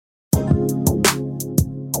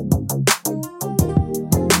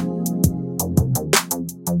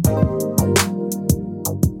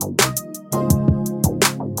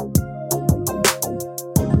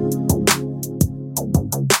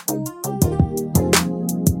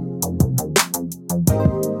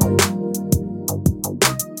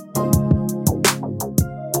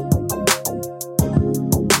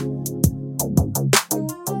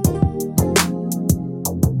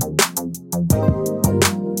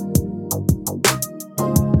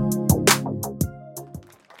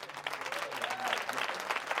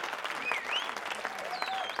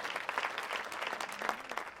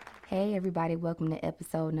everybody. Welcome to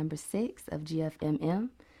episode number 6 of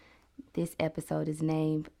GFMM. This episode is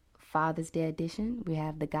named Father's Day Edition. We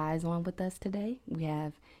have the guys on with us today. We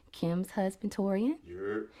have Kim's husband, Torian.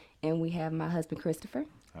 Yeah. And we have my husband, Christopher.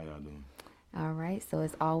 How y'all doing? All right. So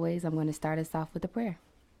as always, I'm going to start us off with a prayer.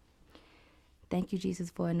 Thank you, Jesus,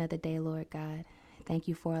 for another day, Lord God. Thank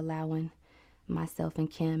you for allowing myself and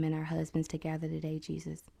Kim and our husbands to gather today,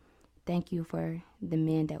 Jesus. Thank you for the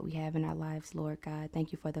men that we have in our lives, Lord God.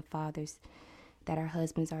 Thank you for the fathers that our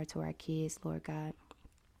husbands are to our kids, Lord God.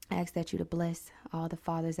 I ask that you to bless all the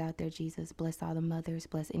fathers out there, Jesus. Bless all the mothers.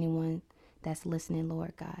 Bless anyone that's listening,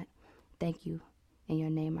 Lord God. Thank you. In your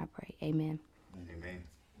name I pray. Amen. Amen.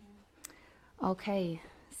 Okay,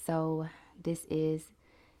 so this is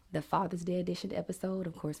the Father's Day edition episode,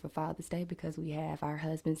 of course, for Father's Day, because we have our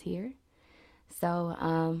husbands here.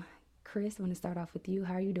 So, Chris, I want to start off with you.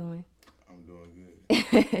 How are you doing? I'm doing good.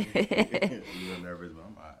 I'm a little nervous, but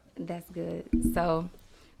I'm all right. That's good. So,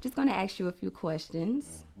 just going to ask you a few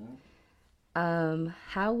questions.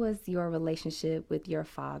 How was your relationship with your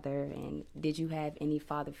father, and did you have any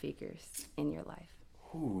father figures in your life?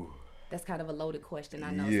 Ooh. That's kind of a loaded question,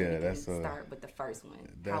 I know. Yeah, so that's start with the first one.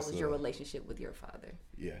 How was your relationship with your father?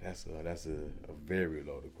 Yeah, that's a very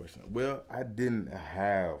loaded question. Well, I didn't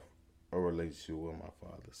have a relationship with my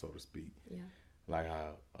father, so to speak. Yeah. Like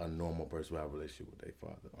how a normal person would have a relationship with their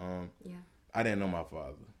father. Yeah. I didn't know my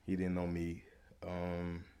father. He didn't know me.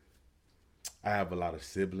 I have a lot of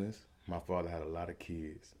siblings. My father had a lot of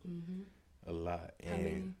kids. A lot. How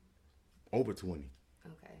many? Over 20.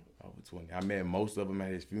 Okay. Over 20. I met most of them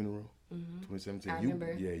at his funeral, 2017. I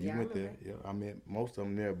remember. You went there. Yeah, I met most of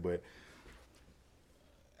them there. But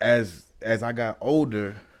as I got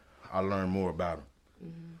older, I learned more about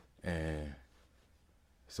him. And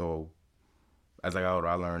so as I got older,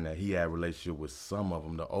 I learned that he had a relationship with some of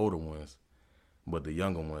them, the older ones, but the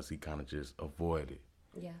younger ones he kind of just avoided.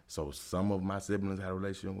 Yeah. So some of my siblings had a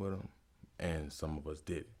relationship with him, and some of us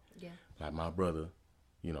didn't. Yeah. Like my brother,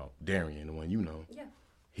 Darian, the one you know. Yeah.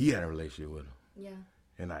 He had a relationship with him. Yeah.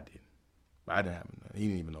 And I didn't. But I didn't have none. He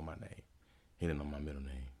didn't even know my name. He didn't know my middle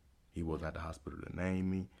name. He wasn't at the hospital to name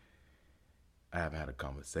me. I haven't had a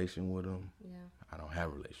conversation with him. Yeah. I don't have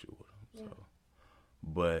a relationship with him. Yeah. So,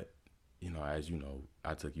 but, as you know,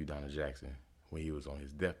 I took you down to Jackson when he was on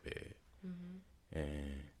his deathbed.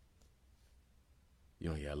 And,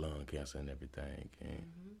 he had lung cancer and everything. And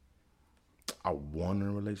I wanted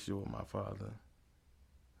a relationship with my father,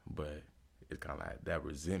 but it's kind of like that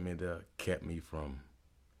resentment there kept me from,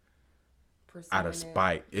 out of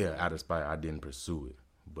spite, I didn't pursue it.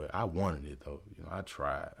 But I wanted it, though. I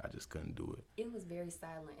tried. I just couldn't do it. It was very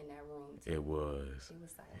silent in that room, too. It was. It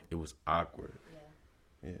was silent. It was awkward.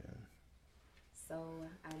 Yeah. Yeah. So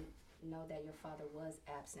I know that your father was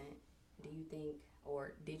absent. Do you think,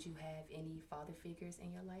 or did you have any father figures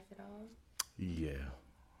in your life at all? Yeah.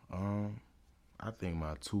 I think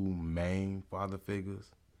my two main father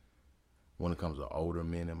figures, when it comes to older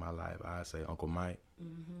men in my life, I say Uncle Mike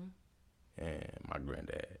and my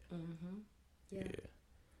granddad. Yeah.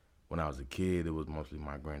 When I was a kid, it was mostly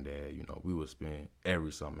my granddad. We would spend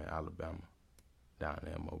every summer in Alabama, down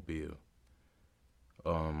there in Mobile.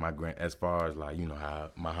 As far as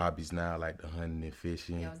how my hobbies now, like the hunting and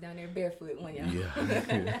fishing. Yeah, I was down there barefoot one year. Yeah.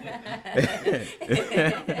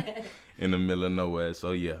 In the middle of nowhere.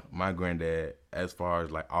 So yeah, my granddad, as far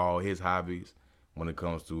as all his hobbies, when it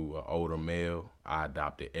comes to an older male, I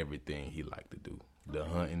adopted everything he liked to do. The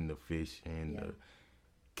hunting, the fishing, the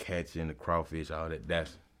catching, the crawfish, all that.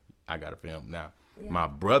 I got it for him. Now, my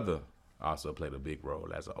brother also played a big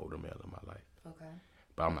role as an older male in my life. Okay.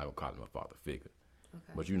 But I'm not going to call him a father figure.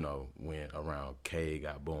 Okay. But when around Kay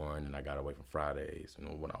got born and I got away from Fridays,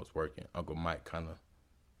 when I was working, Uncle Mike kind of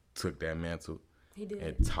took that mantle. He did.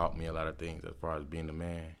 And taught me a lot of things as far as being a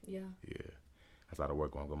man. Yeah. Yeah. I started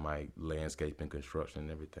working with Uncle Mike, landscaping, construction,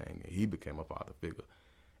 and everything. And he became a father figure.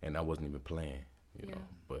 And I wasn't even playing, you know.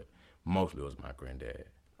 But mostly it was my granddad.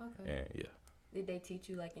 Okay. And yeah. Did they teach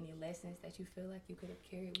you any lessons that you feel like you could have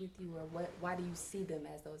carried with you, or why do you see them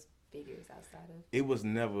as those figures outside of? It was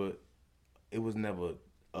never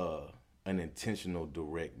an intentional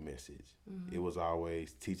direct message. It was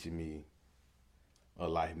always teaching me a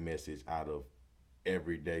life message out of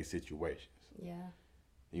everyday situations. Yeah.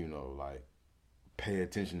 Like pay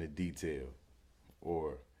attention to detail,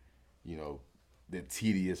 or the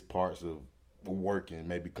tedious parts of working,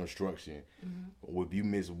 maybe construction. If you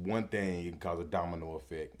miss one thing, it can cause a domino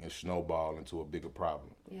effect and snowball into a bigger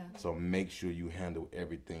problem. Yeah. So make sure you handle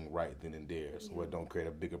everything right then and there, so it don't create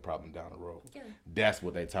a bigger problem down the road. Yeah. That's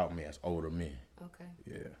what they taught me as older men. Okay.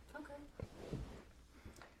 Yeah. Okay.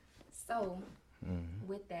 So,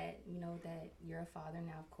 With that, you know that you're a father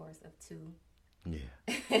now, of course, of two. Yeah.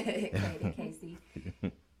 Kate and Casey.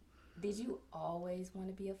 Did you always want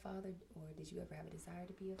to be a father, or did you ever have a desire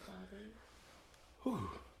to be a father?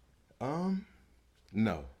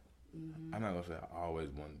 No. I'm not gonna say I always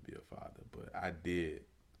wanted to be a father, but I did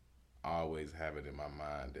always have it in my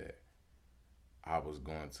mind that I was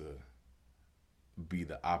going to be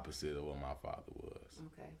the opposite of what my father was.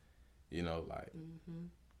 Okay. You know, like,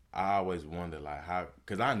 I always wondered, like, how,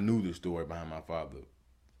 because I knew the story behind my father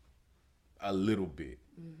a little bit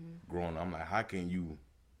growing up. I'm like, how can you,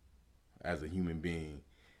 as a human being,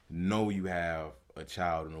 know you have a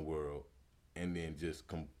child in the world and then just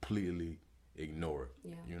completely ignore it?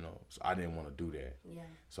 Yeah. You know, so I didn't want to do that. Yeah.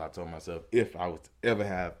 So I told myself, if I was to ever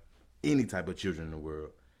have any type of children in the world,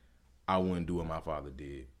 I wouldn't do what my father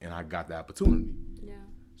did, and I got the opportunity. Yeah.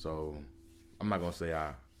 So I'm not gonna say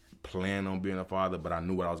I planned on being a father, but I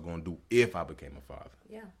knew what I was gonna do if I became a father.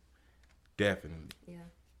 Yeah. Definitely. Yeah.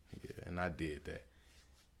 Yeah, and I did that.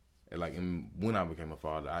 And like, when I became a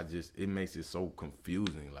father, it makes it so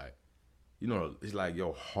confusing. Like, you know, it's like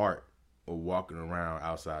your heart or walking around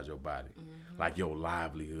outside your body, like your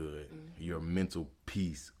livelihood, your mental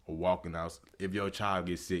peace, or walking out. If your child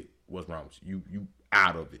gets sick, what's wrong with you? You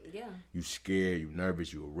out of it. Yeah. You scared, you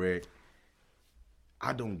nervous, you a wreck.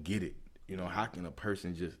 I don't get it. You know, how can a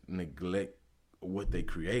person just neglect what they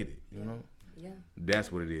created, you know? Yeah.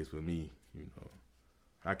 That's what it is for me, you know.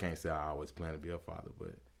 I can't say I always planned to be a father,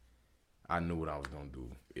 but I knew what I was going to do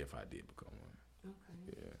if I did become one.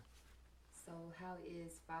 Okay. Yeah. So how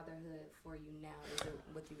is fatherhood for you now? Is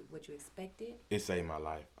it what you expected? It saved my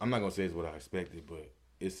life. I'm not going to say it's what I expected, but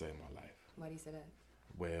it saved my life. Why do you say that?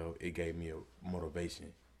 Well, it gave me a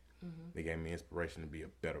motivation. It gave me inspiration to be a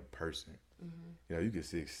better person. You know, you can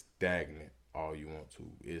sit stagnant all you want to.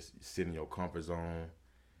 It's sit in your comfort zone.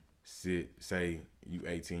 Say you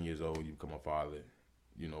 18 years old, you become a father.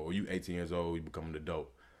 You know, or you 18 years old, you become an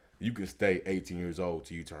adult. You can stay 18 years old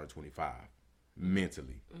till you turn 25,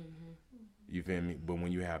 mentally. You feel me? But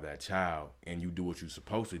when you have that child and you do what you're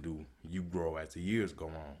supposed to do, you grow as the years go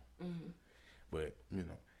on. But, you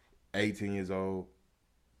know, 18 years old,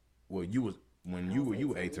 well, you were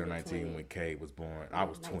 18 or 19 when Kay was born. I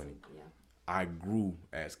was 20. Yeah. I grew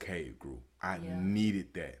as Kay grew. I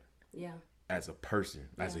needed that. Yeah. As a person,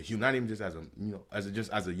 as a human, not even just as a, you know,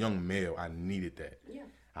 as a young male, I needed that. Yeah.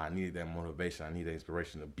 I needed that motivation. I needed that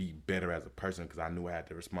inspiration to be better as a person, because I knew I had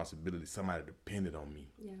the responsibility. Somebody depended on me.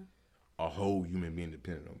 Yeah. A whole human being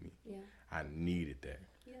depended on me. Yeah. I needed that.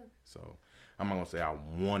 Yeah. So I'm not gonna say I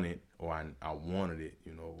wanted or I wanted it,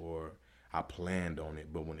 you know, or I planned on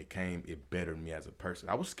it. But when it came, it bettered me as a person.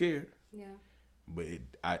 I was scared. Yeah. But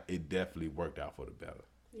it definitely worked out for the better.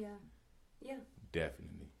 Yeah. Yeah.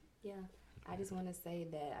 Definitely. Yeah. I just want to say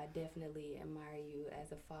that I definitely admire you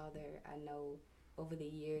as a father. I know over the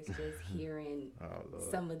years, just hearing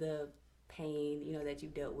some of the pain, you know, that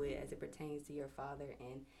you've dealt with as it pertains to your father,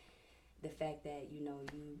 and the fact that, you know,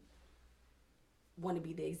 you want to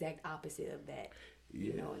be the exact opposite of that,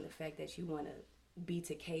 you know, and the fact that you want to be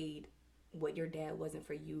to Cade what your dad wasn't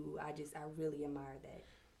for you. I really admire that.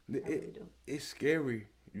 I really do. It's scary,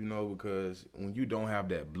 you know, because when you don't have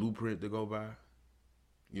that blueprint to go by,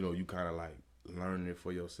 you know, you kind of like learning it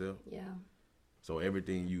for yourself. Yeah. So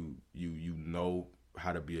everything you know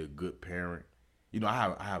how to be a good parent. You know,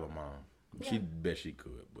 I have a mom. Yeah. She best she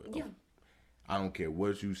could, but Yeah. I don't care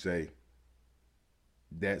what you say.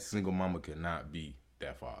 That single mama cannot be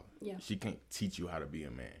that father. Yeah. She can't teach you how to be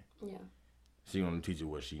a man. Yeah. She gonna teach you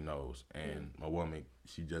what she knows, and a woman,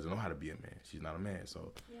 she doesn't know how to be a man. She's not a man,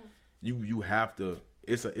 so you have to.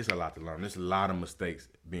 It's a lot to learn. There's a lot of mistakes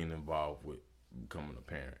being involved with becoming a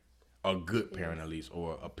parent, a good parent at least,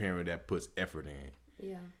 or a parent that puts effort in.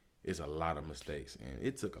 Yeah. It's a lot of mistakes, and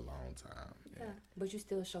it took a long time. Yeah. But you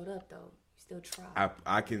still showed up though. You still tried.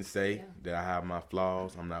 I can say that I have my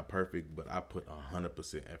flaws. I'm not perfect, but I put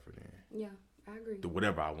 100% effort in. Yeah, I agree. To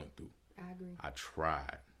whatever I went through. I agree. I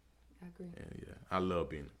tried. I agree. And I love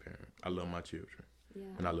being a parent. I love my children.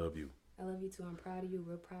 Yeah. And I love you. I love you too. I'm proud of you.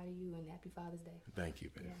 Real proud of you. And happy Father's Day. Thank you,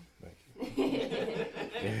 baby. Yeah. Thank you.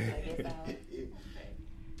 I guess I'll...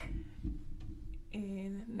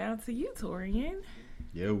 And now to you, Torian.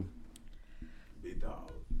 Yo. Big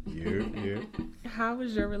dog. Yeah. How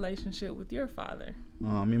was your relationship with your father? Me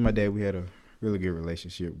and my dad, we had a really good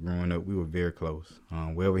relationship growing up. We were very close.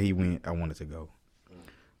 Wherever he went, I wanted to go.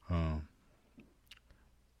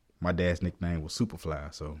 My dad's nickname was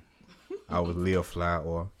Superfly, so I was Lil Fly,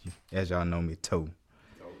 or as y'all know me, Toe.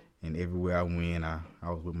 And everywhere I went, I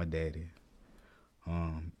was with my daddy.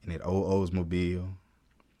 In that old Oldsmobile,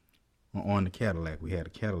 on the Cadillac. We had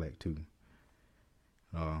a Cadillac too.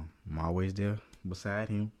 I'm always there beside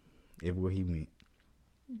him everywhere he went.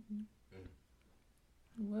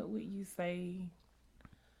 What would you say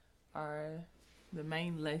are the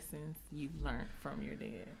main lessons you've learned from your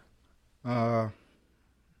dad?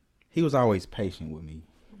 He was always patient with me.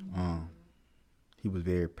 He was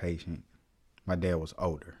very patient. My dad was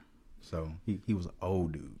older, so he was an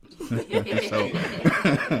old dude.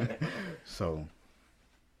 so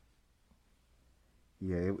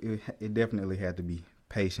yeah, it definitely had to be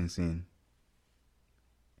patience in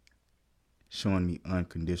showing me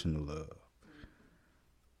unconditional love.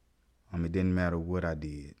 It didn't matter what I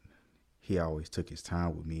did. He always took his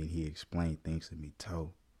time with me, and he explained things to me.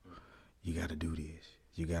 You got to do this.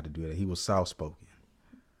 You got to do that. He was soft-spoken.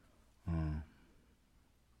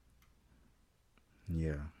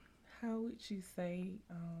 Yeah. How would you say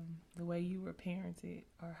the way you were parented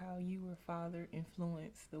or how you were fathered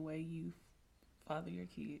influenced the way you father your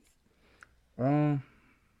kids?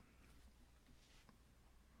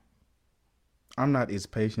 I'm not as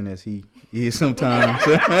patient as he is sometimes.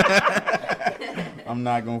 I'm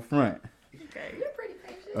not gonna front. Okay. You're pretty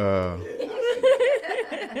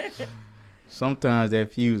patient. Sometimes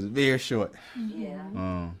that fuse is very short.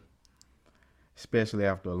 Yeah. Especially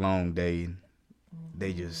after a long day.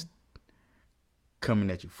 They just coming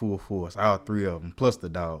at you full force. All three of them, plus the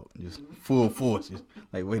dog, just full force. Just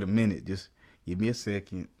like, wait a minute, just give me a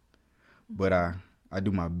second. But I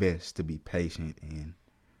do my best to be patient and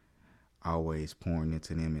always pouring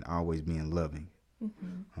into them and always being loving.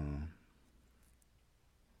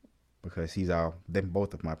 Because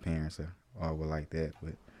both of my parents were like that,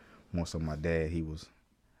 but more so my dad, he was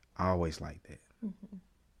always like that.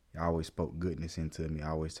 He always spoke goodness into me,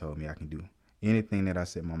 always told me I can do anything that I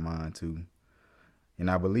set my mind to,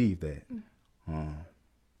 and I believe that.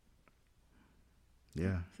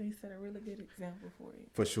 Yeah. So he set a really good example for you.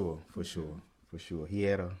 For sure. He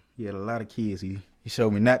had a lot of kids. He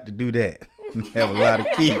showed me not to do that. Have a lot of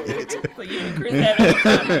kids. So you and Kris had a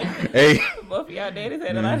time. Hey. Both of y'all daddies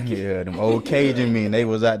had a lot of kids. Yeah, them old Cajun men, they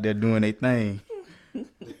was out there doing their thing.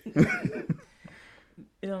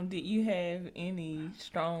 Did you have any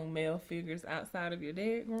strong male figures outside of your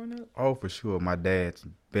dad growing up? Oh, for sure. My dad's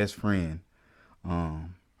best friend,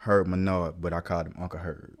 Herb Menard, but I called him Uncle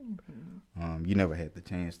Herb. You never had the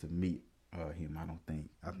chance to meet him, I don't think.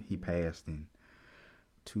 He passed in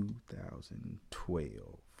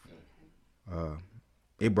 2012.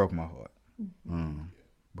 It broke my heart.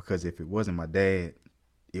 Because if it wasn't my dad,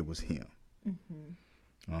 it was him.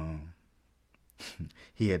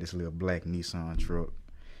 He had this little black Nissan truck,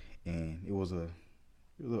 and it was a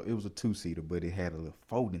two-seater, but it had a little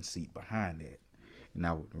folding seat behind that, and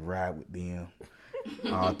I would ride with them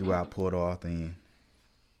all throughout Port Arthur, and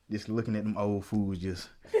just looking at them old fools just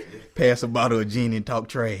pass a bottle of gin and talk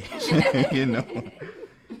trash, you know.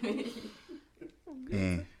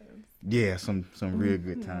 And yeah, some real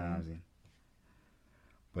good times.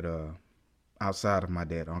 But outside of my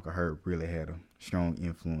dad, Uncle Herb really had a strong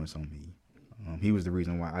influence on me. He was the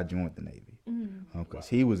reason why I joined the Navy, because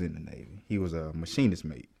he was in the Navy. He was a machinist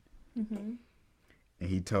mate, and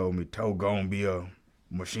he told me, gonna be a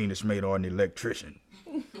machinist mate or an electrician.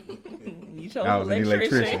 You chose I was an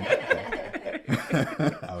electrician.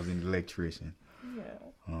 electrician. I was an electrician. Yeah.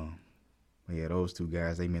 But yeah, those two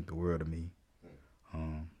guys, they meant the world to me.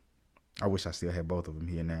 I wish I still had both of them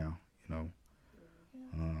here now, you know.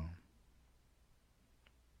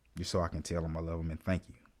 Just so I can tell them I love them and thank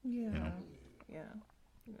you. Yeah.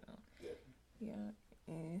 You know? Yeah.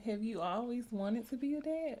 And have you always wanted to be a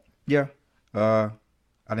dad? Yeah. I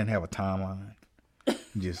didn't have a timeline.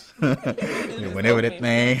 Just whenever that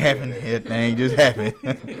thing happened, that thing just happened.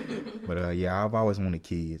 But yeah, I've always wanted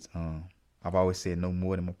kids. I've always said no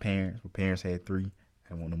more than my parents. My parents had 3. I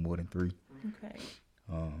didn't want no more than 3. Okay.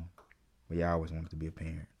 But yeah, I always wanted to be a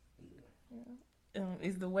parent.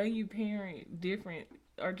 Is the way you parent different,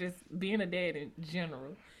 or just being a dad in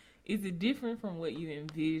general, is it different from what you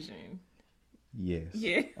envisioned? Yes.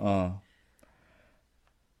 Yeah.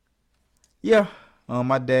 Yeah.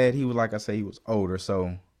 My dad, he was, like I say, he was older,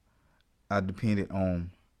 so I depended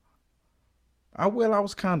on. I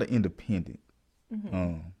was kind of independent,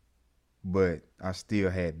 but I still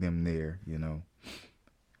had them there, you know.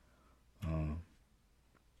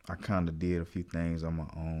 I kind of did a few things on my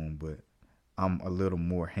own, but I'm a little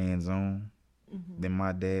more hands-on than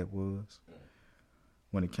my dad was.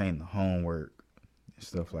 When it came to homework and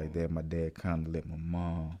stuff like that, my dad kind of let my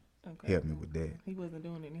mom help me with that. He wasn't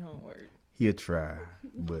doing any homework. He'd try,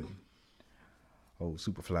 but old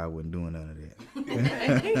Superfly wasn't doing none of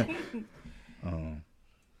that.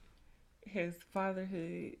 Has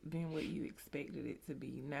fatherhood been what you expected it to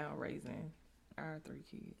be now, raising our 3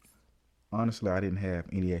 kids? Honestly, I didn't have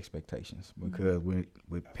any expectations because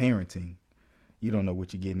with parenting, you don't know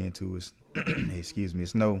what you're getting into. It's excuse me.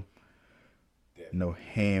 It's no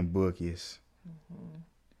handbook. It's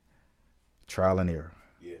trial and error.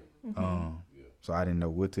 Yeah. So I didn't know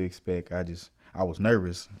what to expect. I was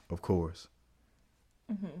nervous, of course,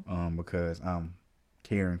 because I'm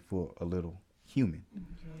caring for a little human,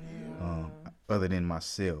 other than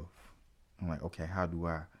myself. I'm like, okay, how do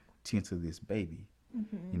I tend to this baby?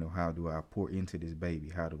 You know, how do I pour into this baby?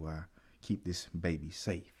 How do I keep this baby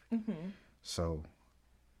safe? So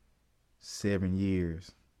 7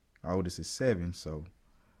 years, our oldest is 7, so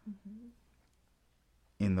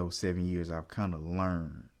in those 7 years, I've kind of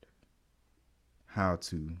learned how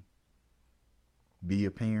to be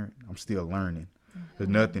a parent. I'm still learning, because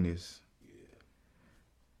nothing is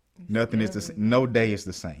no day is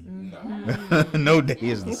the same. No day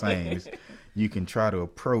is the same. You can try to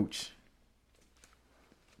approach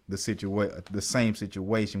the same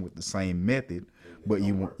situation with the same method, but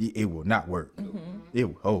it will not work. It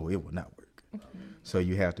will not work. So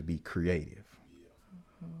you have to be creative.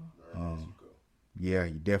 Yeah,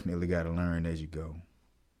 you definitely got to learn as you go,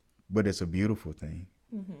 but it's a beautiful thing.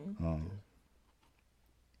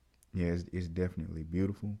 Yeah, it's definitely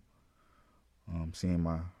beautiful. Seeing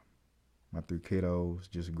my 3 kiddos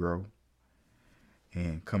just grow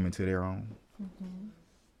and come into their own.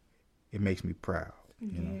 It makes me proud.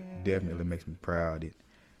 You know, definitely makes me proud.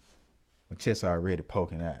 My chest already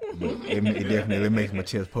poking out, but it definitely makes my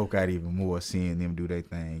chest poke out even more seeing them do their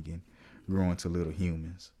thing and grow into little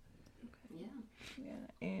humans. Yeah,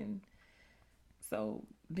 and so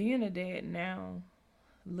being a dad now,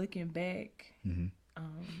 looking back, and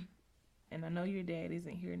I know your dad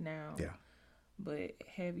isn't here now. Yeah. But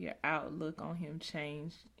have your outlook on him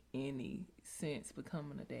changed any since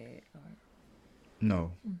becoming a dad? Or?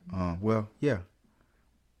 No. Well, yeah.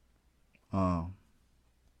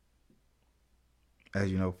 As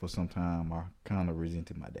you know, for some time, I kind of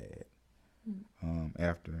resented my dad.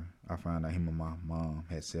 After I found out him and my mom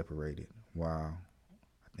had separated while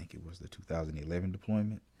I think it was the 2011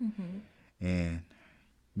 deployment. And,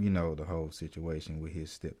 you know, the whole situation with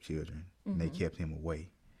his stepchildren, and they kept him away.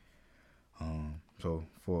 So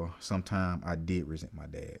for some time, I did resent my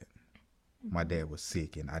dad. My dad was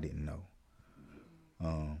sick, and I didn't know.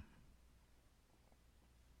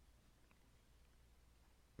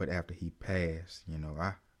 But after he passed, you know,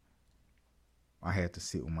 I had to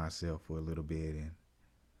sit with myself for a little bit and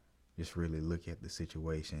just really look at the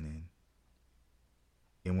situation, and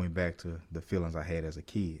it went back to the feelings I had as a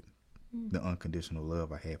kid, the unconditional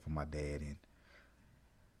love I had for my dad, and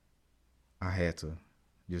I had to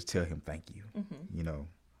just tell him thank you. You know,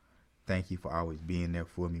 thank you for always being there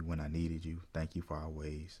for me when I needed you. Thank you for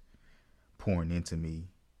always pouring into me.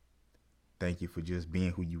 Thank you for just being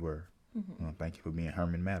who you were. Thank you for being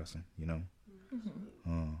Herman Madison, you know.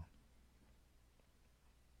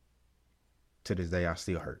 To this day, I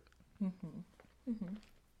still hurt.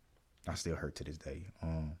 I still hurt to this day.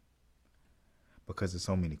 Because there's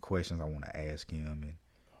so many questions I want to ask him,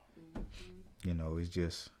 and you know, it's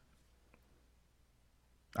just,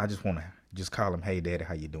 I just want to just call him, hey, Daddy,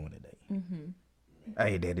 how you doing today?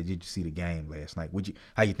 Hey, Daddy, did you see the game last night?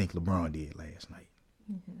 How you think LeBron did last night?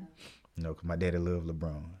 You know, because my daddy loved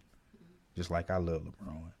LeBron, just like I love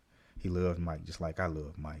LeBron. He loves Mike, just like I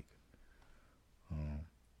love Mike.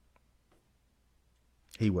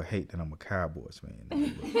 He would hate that I'm a Cowboys fan.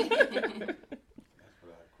 That's what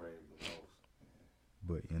I crave the most.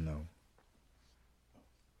 But, you know,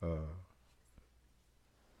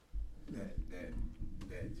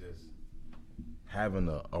 that just having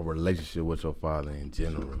a relationship with your father in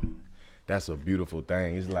general, that's a beautiful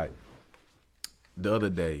thing. It's like the other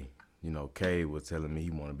day, you know, Kay was telling me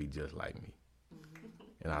he want to be just like me.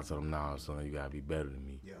 And I told him, nah, son, you got to be better than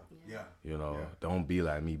me. Yeah. You know, don't be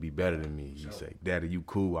like me, be better than me. He say, Daddy, you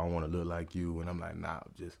cool, I want to look like you. And I'm like, nah,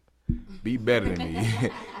 just be better than me.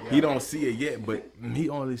 He don't see it yet, but he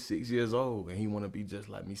only 6 years old and he want to be just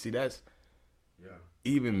like me. See, that's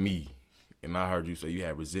even me. And I heard you say you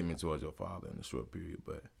had resentment towards your father in a short period,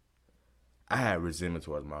 but I had resentment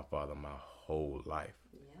towards my father my whole life.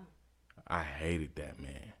 Yeah. I hated that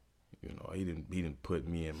man. You know, he didn't put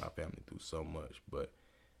me and my family through so much, but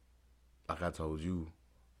like I told you,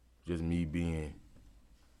 just me being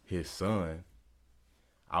his son,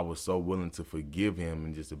 I was so willing to forgive him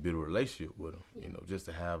and just to build a relationship with him. You know, just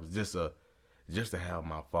to have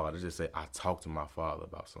my father. Just say I talked to my father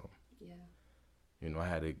about something. Yeah. You know, I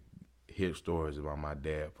had to hear stories about my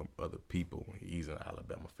dad from other people. He's an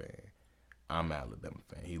Alabama fan. I'm an Alabama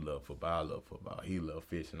fan. He loved football. I love football. He loved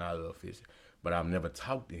fishing. I love fishing. But I've never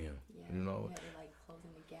talked to him. Yeah, you know. You had to, like,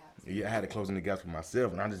 closing the gaps. Yeah, I had to closing the gaps for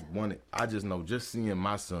myself, and I just know, just seeing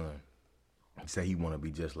my son say he want to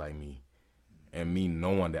be just like me, and me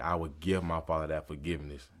knowing that I would give my father that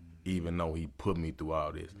forgiveness, even though he put me through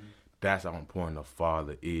all this. That's how important a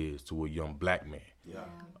father is to a young black man,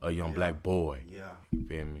 a young black boy. Yeah. You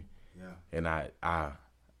feel me? Yeah. And I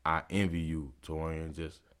envy you, Torian,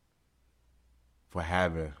 just for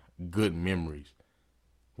having good memories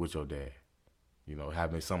with your dad. You know,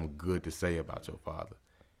 having something good to say about your father.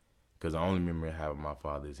 Because the only memory I have of my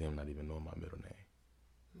father is him not even knowing my middle name.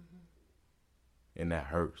 Mm-hmm. And that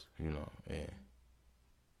hurts, you know.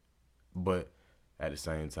 But at the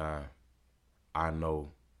same time, I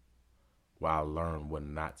know where I learned what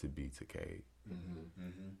not to be to Cade. Mm-hmm.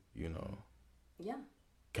 Mm-hmm. You know. Yeah.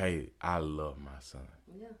 Cade, I love my son.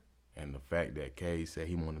 Yeah. And the fact that Cade said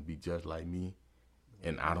he want to be just like me,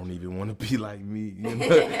 and I don't even want to be like me. You know? Be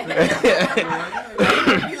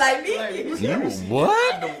like me. You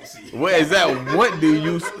what? What is that? What do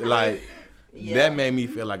you like? Yeah. That made me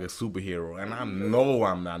feel like a superhero, and I know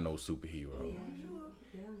I'm not no superhero. Yeah.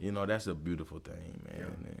 Yeah. You know, that's a beautiful thing,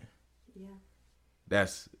 man. Yeah.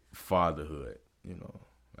 That's fatherhood. You know,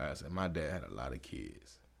 like I said, my dad had a lot of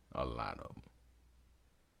kids, a lot of them.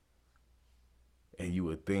 And you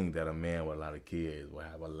would think that a man with a lot of kids would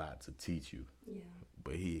have a lot to teach you. Yeah.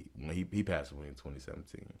 But he passed away in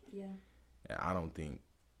 2017. Yeah. And I don't think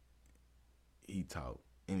he taught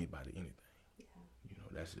anybody anything. Yeah. You know,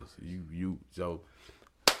 that's just you. So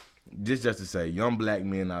just to say, young black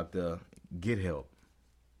men out there, get help.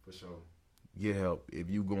 For sure. Get help. If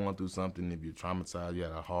you going through something, if you're traumatized, you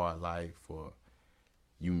had a hard life, or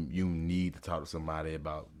you need to talk to somebody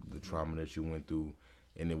about the trauma that you went through,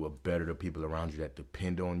 and it will better the people around you that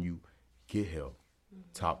depend on you, get help.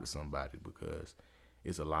 Mm-hmm. Talk to somebody, because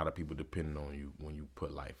it's a lot of people depending on you when you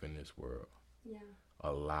put life in this world. Yeah.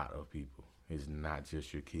 A lot of people. It's not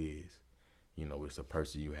just your kids. You know, it's the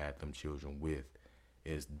person you had them children with.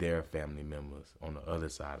 It's their family members on the other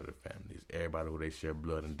side of the family. It's everybody who they share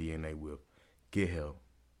blood and DNA with. Get help.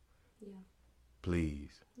 Yeah.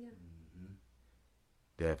 Please. Yeah. Mm-hmm.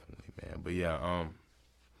 Definitely, man. But yeah,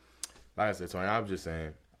 like I said, Tony, I was just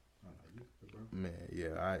saying, man,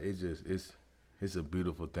 yeah, it's a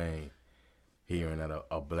beautiful thing hearing that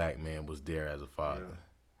a black man was there as a father.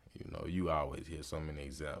 Yeah. You know, you always hear so many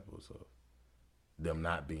examples of them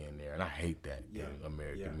not being there, and I hate that in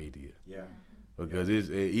American media. Yeah. Because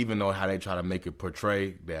even though how they try to make it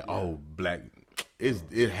portray that black,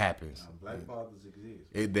 it happens. Black fathers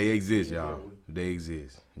exist. They exist, y'all. They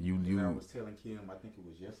exist. You. I was telling Kim, I think it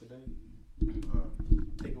was yesterday.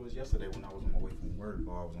 I think it was yesterday when I was on my way from work,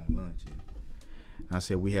 or I was on lunch. I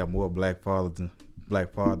said we have more black fathers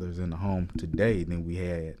in the home today than we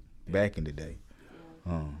had back in the day.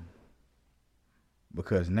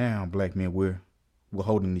 Because now black men we're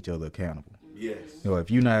holding each other accountable. Yes. You know,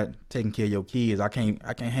 if you're not taking care of your kids, I can't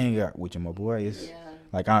hang out with you, my boy. It's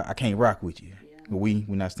like I can't rock with you. Yeah. We're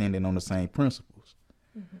not standing on the same principles.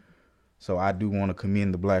 Mm-hmm. So I do want to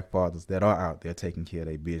commend the black fathers that are out there taking care of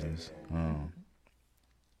their business.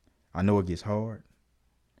 I know it gets hard.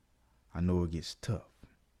 I know it gets tough.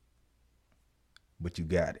 But you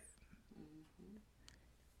got it. Mm-hmm.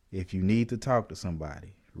 If you need to talk to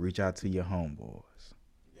somebody, reach out to your homeboys.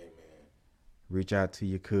 Amen. Reach out to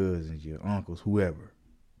your cousins, your uncles, whoever.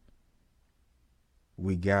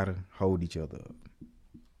 We gotta hold each other up.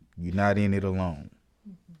 You're not in it alone.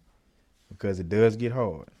 Mm-hmm. Because it does get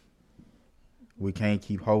hard. We can't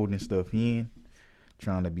keep holding stuff in,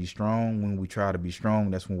 trying to be strong. When we try to be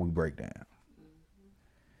strong, that's when we break down. Mm-hmm.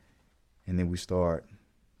 And then we start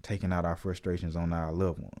taking out our frustrations on our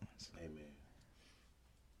loved ones. Amen.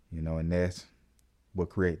 You know, and that's what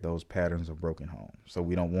create those patterns of broken homes. So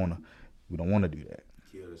we don't want to do that.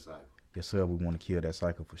 Kill the cycle. Yes, sir. We want to kill that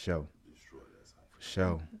cycle for sure. Destroy that cycle. For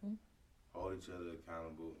sure. Mm-hmm. Hold each other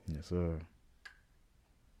accountable. Yes, sir.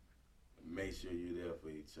 Make sure you're there for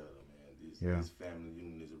each other, man. This family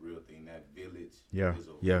unit is a real thing. That village is a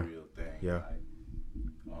real thing. Yeah.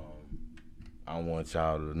 Like, I want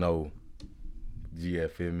y'all to know,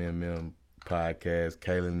 GFMMM podcast,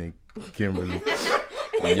 Kaylen and Kimberly,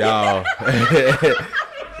 y'all,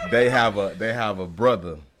 they have a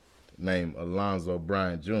brother named Alonzo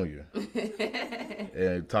Bryan Jr.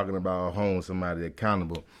 And talking about holding somebody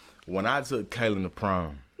accountable. When I took Kaylen to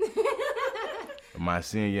prom, my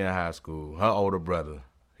senior year in high school, her older brother,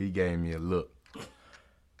 he gave me a look.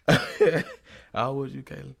 How old was you,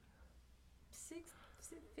 Kaylen?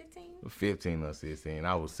 15. 15 or 16.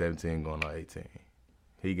 I was 17 going on 18.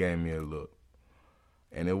 He gave me a look.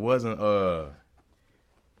 And it wasn't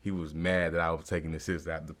he was mad that I was taking his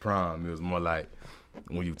sister out to prom. It was more like,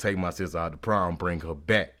 when you take my sister out to prom, bring her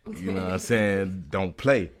back. You know what I'm saying? Don't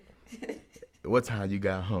play. What time you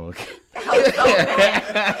got home?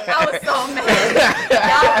 I was so mad.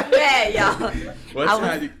 Y'all was mad, y'all. What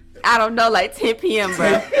time you... I don't know, like 10 p.m., bro.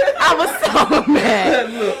 I was so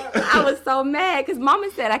mad. I was so mad because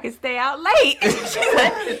Mama said I could stay out late. And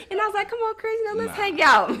I was like, come on, Kris, let's hang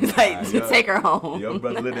out. Like, take her home. Your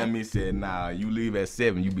brother looked at me and said, nah, you leave at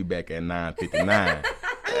 7, you be back at 9:59.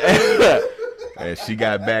 And she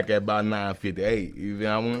got back at about 9:58. Even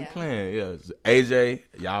I wasn't playing. Yeah. AJ,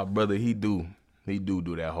 y'all brother, he do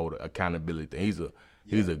that whole accountability thing.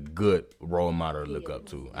 He's a good role model to look up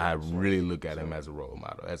to. I really look at him as a role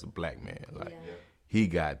model, as a black man. Like he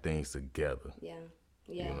got things together. Yeah.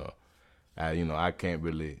 You know, I can't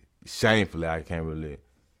really say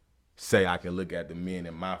I can look at the men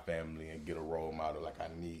in my family and get a role model like I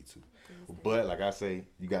need to. But like I say,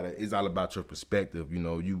 it's all about your perspective. You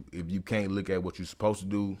know, if you can't look at what you're supposed to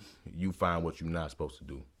do, you find what you're not supposed to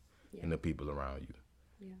do in the people around you.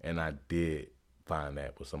 Yeah. And I did find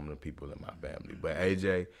that with some of the people in my family. But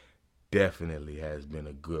AJ definitely has been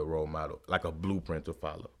a good role model, like a blueprint to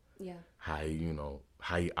follow. Yeah. How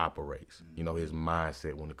he operates, his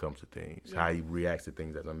mindset when it comes to things, how he reacts to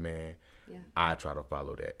things as a man. Yeah. I try to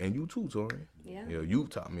follow that. And you too, Torian. Yeah. You've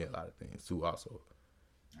taught me a lot of things too also.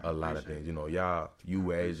 A lot of things. You and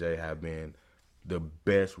AJ have been the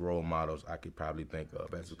best role models I could probably think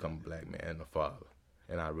of as become a black man and a father.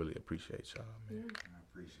 And I really appreciate y'all, man. Yeah. I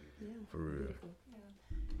appreciate it. Yeah. For real.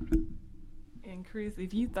 Yeah. And Kris,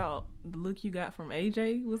 if you thought the look you got from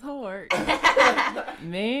AJ was hard,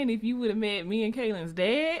 man, if you would have met me and Kaylen's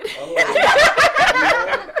dad.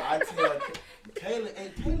 I tell Kaylen,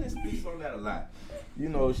 and Kaylen speaks on that a lot.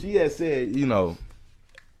 She has said,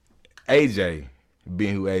 AJ,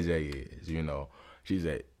 being who AJ is, she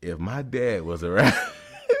said, if my dad was around,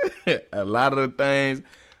 a lot of the things,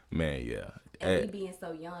 man, yeah. And me being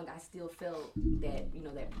so young, I still felt that,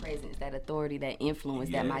 that presence, that authority, that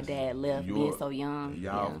influence that my dad left being so young.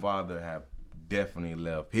 Y'all father have definitely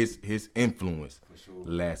left. His influence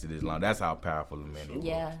lasted as long. That's how powerful a man is.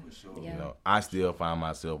 Yeah. Yeah. I still find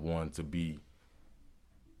myself wanting to be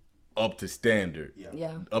up to standard,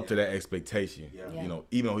 up to that expectation. Yeah.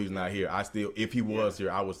 Even though he's not here, if he was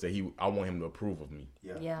here, I would say I want him to approve of me.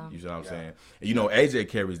 Yeah. You see what I'm saying? And, AJ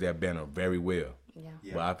carries that banner very well. Yeah.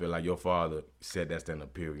 But I feel like your father set that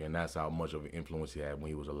standard, period, and that's how much of an influence he had when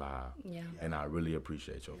he was alive. Yeah. And I really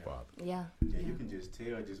appreciate your father. Yeah. Yeah, you can just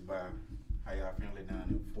tell just by how y'all family down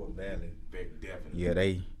in Fort Valley. Very definitely.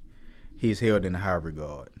 Yeah, he's held in high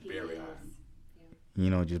regard. Very high.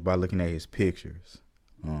 Yeah. Just by looking at his pictures.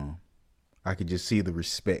 I could just see the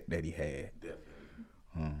respect that he had.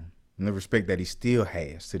 Definitely. And the respect that he still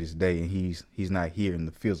has to this day, and he's not here in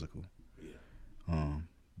the physical. Yeah.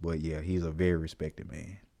 But yeah, he's a very respected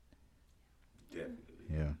man. Definitely.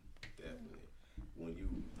 Yeah. Definitely.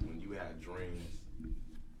 When you have dreams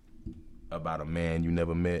about a man you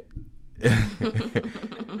never met,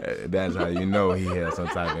 that's how you know he has some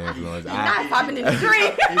type of influence. You're not popping in the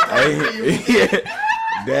dream.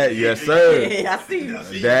 Yes, sir. Yeah, I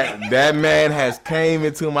see. That man has came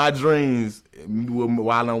into my dreams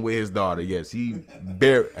while I'm with his daughter. Yes, he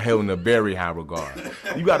held in a very high regard.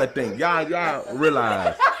 You gotta think, y'all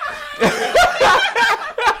realize.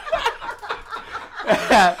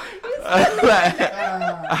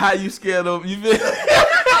 How you scared of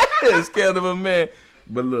scared of a man?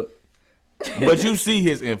 But look, but you see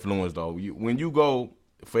his influence though. When you go,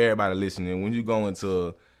 for everybody listening, when you go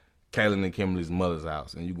into Kaylen and Kimberly's mother's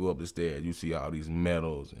house and you go up the stairs, you see all these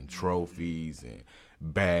medals and trophies and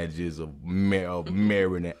badges of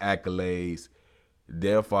merit and accolades.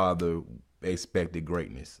 Their father expected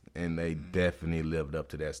greatness, and they definitely lived up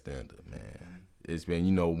to that standard, man. It's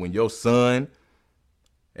been, when your son,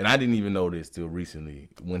 and I didn't even know this till recently,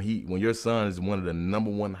 when your son is one of the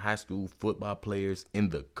 #1 high school football players in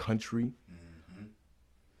the country,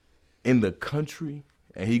 and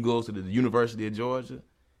he goes to the University of Georgia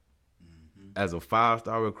as a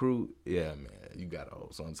 5-star recruit, yeah, man, you got to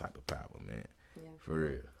hold some type of power, man. Yeah. For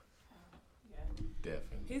real. Yeah.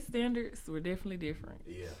 Definitely. His standards were definitely different.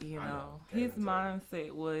 Yeah. His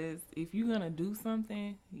mindset was, if you're going to do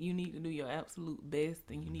something, you need to do your absolute best,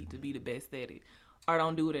 and you need to be the best at it, or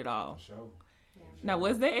don't do it at all. For sure. Now,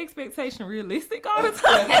 was that expectation realistic all the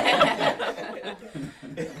time?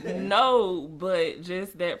 No, but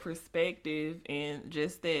just that perspective and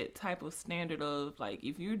just that type of standard of, like,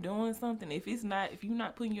 if you're doing something, if you're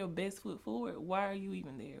not putting your best foot forward, why are you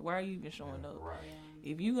even there? Why are you even showing up? Right.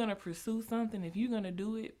 If you're going to pursue something, if you're going to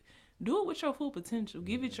do it, do it with your full potential.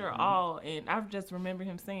 Give it your all. And I just remember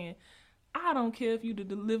him saying, I don't care if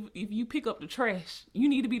you pick up the trash. You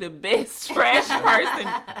need to be the best trash person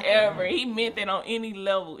ever. He meant that on any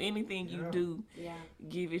level, anything you do,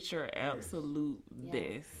 give it your absolute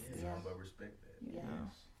best. Yeah, but respect that. Yeah.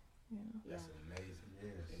 That's amazing.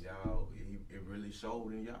 Yes. And y'all, it really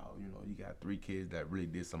showed in y'all. You know, you got 3 kids that really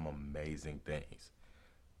did some amazing things.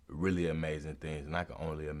 Really amazing things. And I can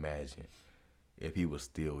only imagine if he was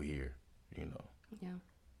still here, you know. Yeah.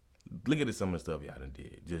 Look at some of the stuff y'all done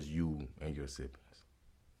did. Just you and your siblings.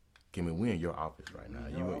 Kimmy, we in your office right now.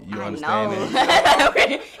 You understand that?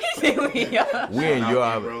 We in your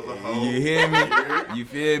office. You hear me? You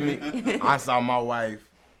feel me? I saw my wife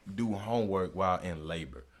do homework while in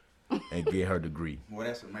labor and get her degree. Well,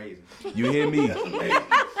 that's amazing. You hear me?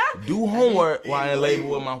 Do homework while in labor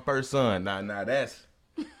with my first son. Now that's,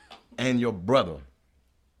 and your brother.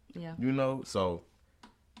 Yeah. You know, so,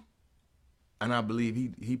 and I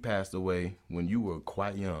believe he passed away when you were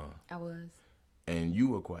quite young. I was. And you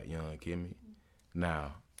were quite young, Kimmy.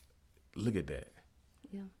 Now, look at that.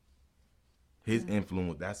 Yeah. His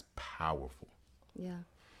influence, that's powerful. Yeah.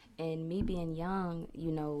 And me being young,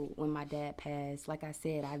 you know, when my dad passed, like I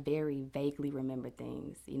said, I very vaguely remember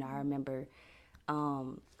things. You know, I remember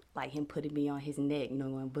like him putting me on his neck, you know,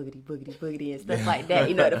 going boogity, boogity, boogity and stuff like that.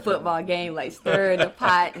 You know, the football game, like stirring the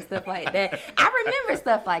pot and stuff like that. I remember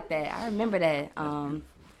stuff like that. I remember that. And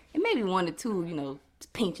maybe 1 or 2, you know,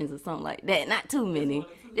 pinchings or something like that. Not too many.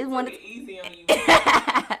 Just 1 or 2. Easy on you.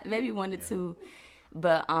 Maybe 1 or 2.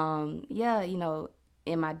 But yeah, you know,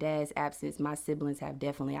 in my dad's absence, my siblings have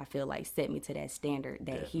definitely, I feel like, set me to that standard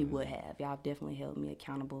that he would have. Y'all have definitely held me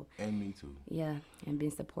accountable. And me too. Yeah, and been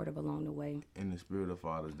supportive along the way. In the spirit of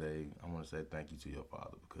Father's Day, I want to say thank you to your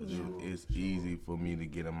father, because it's easy for me to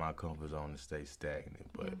get in my comfort zone and stay stagnant.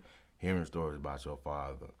 But hearing stories about your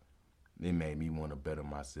father, it made me want to better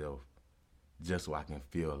myself, just so I can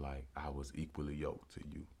feel like I was equally yoked to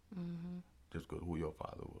you. Just because who your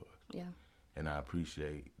father was. Yeah. And I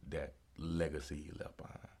appreciate that legacy he left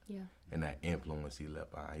behind. Yeah. And that influence he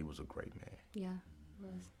left behind. He was a great man. Yeah.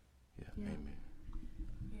 Was. Yeah. Yeah.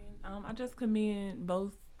 Amen. I just commend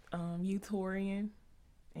both you, Torian,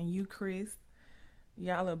 and you, Kris.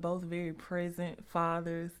 Y'all are both very present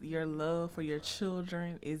fathers. Your love for your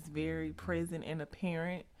children is very present and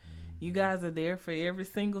apparent. You guys are there for every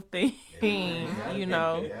single thing, you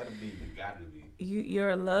know. You're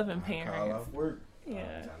a loving parent. Call off work. Yeah.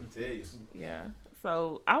 I'm trying to tell you. Yeah.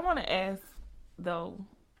 So I want to ask, though,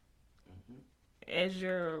 as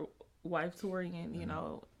your wife, Torian, you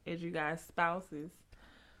know, as you guys spouses,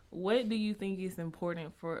 what do you think is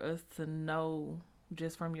important for us to know,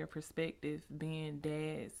 just from your perspective, being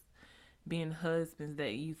dads, being husbands,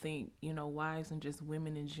 that you think, you know, wives and just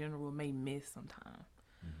women in general may miss sometimes?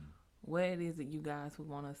 What is it you guys would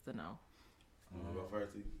want us to know? Go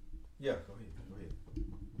first, T? Yeah, go ahead.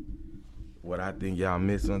 What I think y'all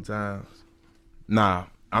miss sometimes? Nah,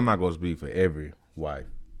 I'm not going to speak for every wife.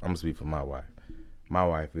 I'm going to speak for my wife. My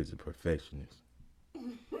wife is a perfectionist.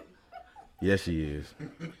 Yes, she is.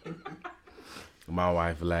 My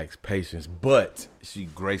wife lacks patience, but she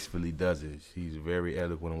gracefully does it. She's very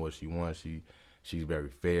eloquent in what she wants. She's very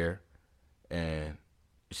fair, and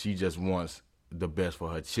she just wants the best for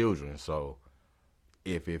her children. So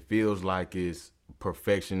if it feels like it's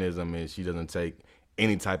perfectionism and she doesn't take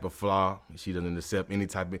any type of flaw, she doesn't accept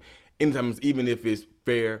anytime, even if it's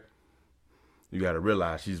fair, you got to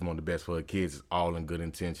realize she's one of the best for her kids. It's all in good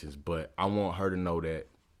intentions. But I want her to know that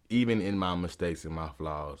even in my mistakes and my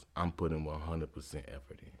flaws, I'm putting 100%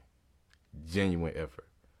 effort in. Genuine effort.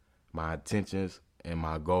 My intentions and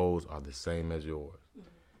my goals are the same as yours.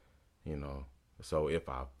 You know, so if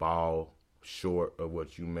I fall short of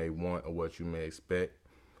what you may want or what you may expect,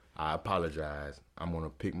 I apologize. I'm going to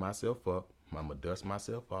pick myself up. I'm going to dust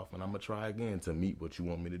myself off, and I'm going to try again to meet what you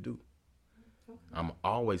want me to do. I'm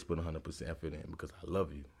always putting 100% effort in because I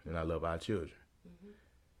love you and I love our children.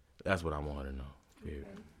 That's what I want her to know. Period.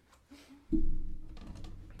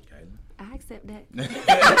 Kaylen? I accept that.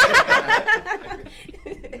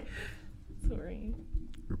 Sorry.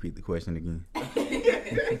 Repeat the question again.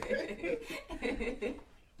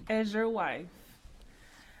 As your wife,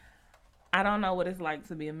 I don't know what it's like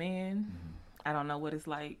to be a man. I don't know what it's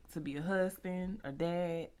like to be a husband or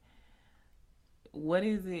dad. What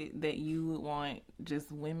is it that you would want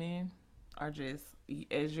just women, or just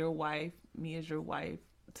as your wife, me as your wife,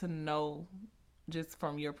 to know just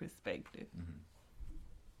from your perspective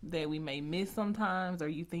that we may miss sometimes, or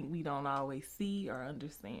you think we don't always see or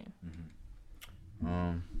understand?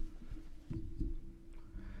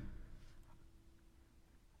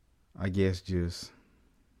 I guess just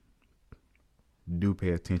do pay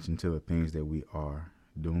attention to the things that we are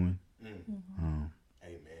doing. Amen.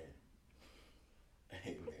 Amen.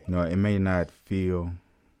 No, it may not feel,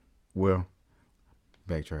 well,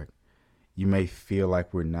 backtrack. You may feel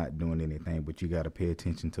like we're not doing anything, but you got to pay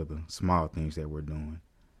attention to the small things that we're doing.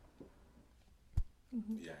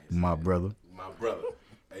 Yeah, My brother.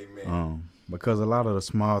 Amen. Because a lot of the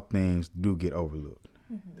small things do get overlooked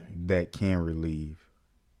that can relieve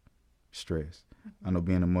stress. I know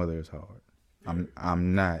being a mother is hard.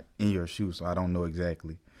 I'm not in your shoes, so I don't know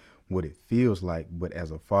exactly what it feels like, but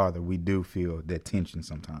as a father, we do feel that tension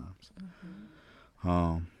sometimes.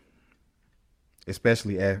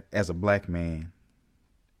 Especially as a black man,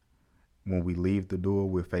 when we leave the door,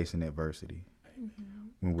 we're facing adversity.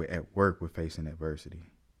 When we're at work, we're facing adversity.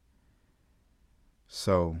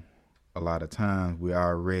 So a lot of times we're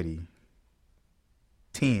already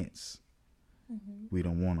tense. We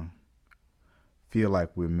don't want to feel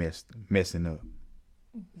like we're messing up,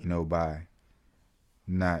 by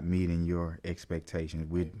not meeting your expectations.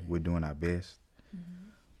 We're doing our best.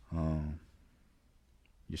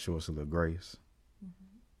 You show us a little grace,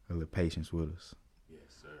 a little patience with us. Yes,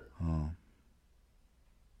 sir.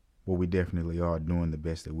 But we definitely are doing the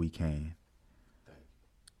best that we can.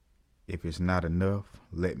 If it's not enough,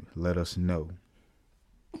 let us know.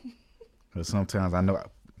 Because sometimes I know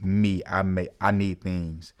I need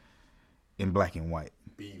things in black and white.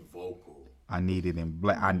 Be vocal. I need it in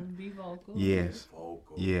black. Be vocal. Yes.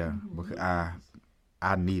 Vocal. Yeah. Because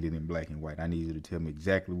I need it in black and white. I need you to tell me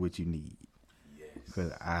exactly what you need. Yes.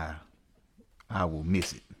 Because I will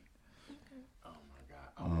miss it. Oh my God.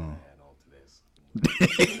 I want to add on to this.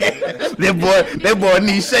 that boy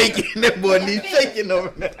needs shaking. That boy needs shaking over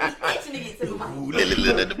there.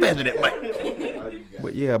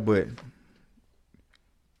 But yeah, but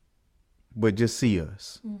just see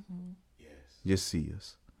us. Yes. Just see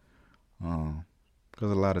us.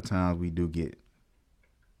 Because a lot of times we do get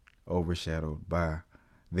overshadowed by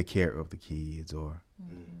the care of the kids, or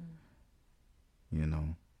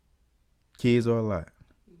kids are a lot.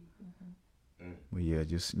 But yeah,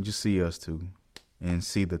 just see us too, and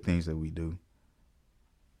see the things that we do.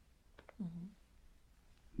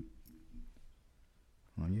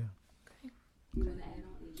 Oh yeah. You want to add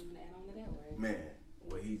on to that, right? Man,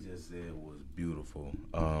 what he just said was beautiful.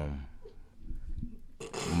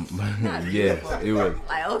 Yes, it was.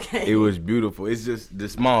 Like, okay. It was beautiful. It's just the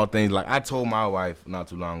small things. Like I told my wife not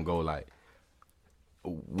too long ago, like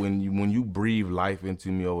when you breathe life into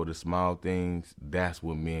me over the small things, that's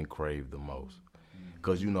what men crave the most.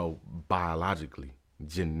 Because biologically,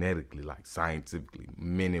 genetically, like scientifically,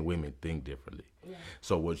 men and women think differently. Yeah.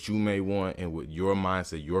 So what you may want, and with your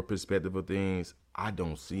mindset, your perspective of things, I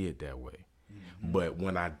don't see it that way. But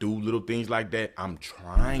when I do little things like that, I'm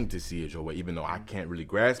trying to see it your way, even though I can't really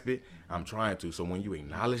grasp it. I'm trying to. So when you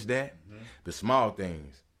acknowledge that, the small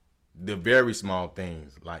things, the very small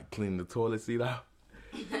things, like cleaning the toilet seat out,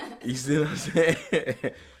 you see what I'm saying?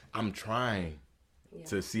 I'm trying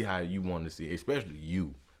to see how you want to see it, especially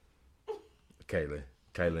you, Kaylen,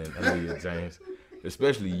 Aaliyah, James,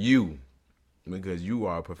 especially you, because you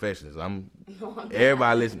are a perfectionist.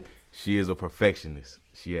 Everybody listen. She is a perfectionist.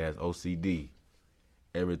 She has OCD.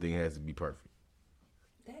 Everything has to be perfect.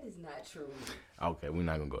 That is not true. Okay, we're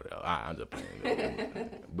not gonna go there. I'm just playing.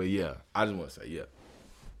 But yeah, I just want to say, yeah,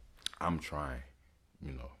 I'm trying.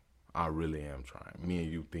 I really am trying. Me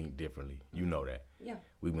and you think differently. You know that. Yeah.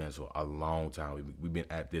 We've been for a long time. We've been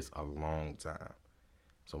at this a long time.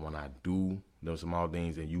 So when I do those small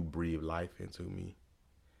things and you breathe life into me,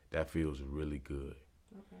 that feels really good.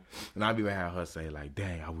 Okay. And I've even had her say, like,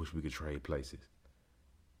 dang, I wish we could trade places.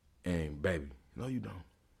 And baby, no, you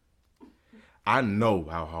don't. I know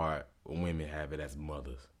how hard women have it as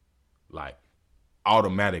mothers. Like,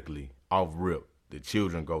 automatically, off rip, the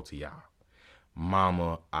children go to y'all.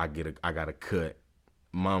 Mama, I got a cut.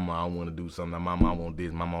 Mama, I want to do something. Mama, I want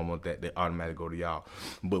this. Mama, I want that. They automatically go to y'all.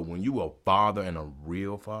 But when you a father and a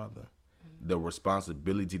real father, the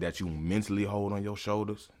responsibility that you mentally hold on your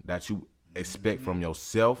shoulders, that you expect from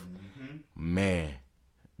yourself, man,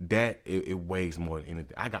 that it weighs more than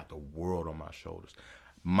anything. I got the world on my shoulders.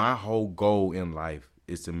 My whole goal in life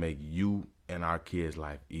is to make you and our kids'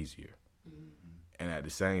 life easier. And at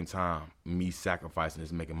the same time, me sacrificing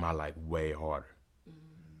is making my life way harder.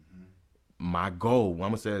 My goal, I'm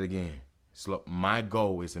going to say it again. My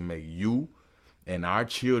goal is to make you and our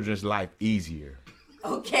children's life easier.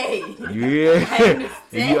 Okay. Yeah.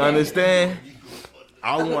 You understand?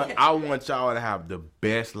 I want y'all to have the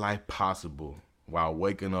best life possible while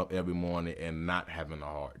waking up every morning and not having a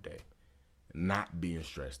hard day, not being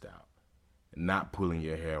stressed out, not pulling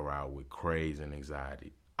your hair out with craze and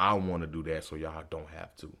anxiety. I want to do that so y'all don't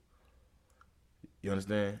have to. You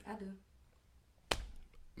understand? I do.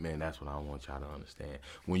 Man, that's what I want y'all to understand.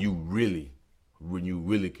 When you really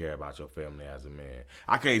care about your family as a man.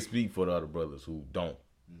 I can't speak for the other brothers who don't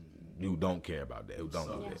care about that, who don't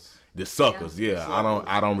do that. The suckers,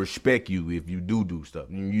 I don't respect you if you do stuff.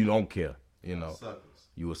 You don't care, you know.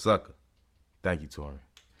 You a sucker. Thank you, Torian.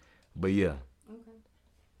 But yeah. Okay.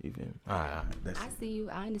 You feel me? All right. I see you.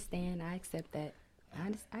 I understand. I accept that.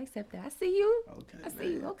 I accept that. I see you. Okay. I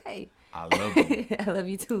see you. Okay. I love you. I love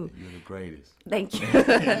you too. You're the greatest. Thank you.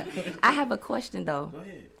 I have a question though. Go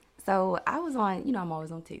ahead. So I was on, I'm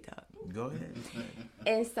always on TikTok. Go ahead.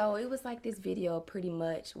 And so it was like this video pretty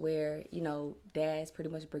much where, dads pretty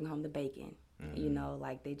much bring home the bacon. Mm-hmm.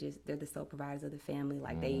 Like they're the sole providers of the family.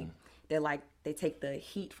 Like they take the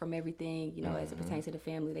heat from everything, as it pertains to the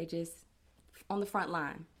family. They just on the front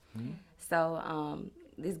line. Mm-hmm. So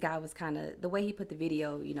this guy was kind of, the way he put the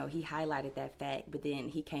video, he highlighted that fact, but then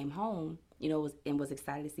he came home, was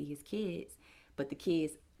excited to see his kids, but the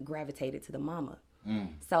kids gravitated to the mama.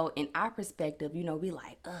 So in our perspective, we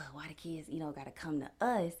like, why the kids, got to come to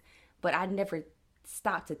us? But I never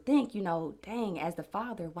stopped to think, dang, as the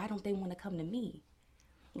father, why don't they want to come to me?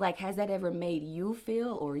 Like, has that ever made you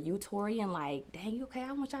feel, or you, Torian, like, dang, okay,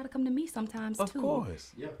 I want y'all to come to me sometimes too? Of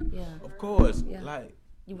course. Yeah. Of course. Yeah. Like,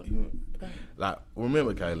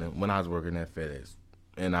 remember, Kaylen, when I was working at FedEx,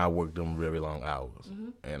 and I worked them very long hours,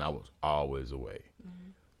 and I was always away.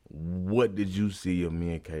 What did you see of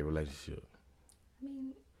me and Kay relationship? I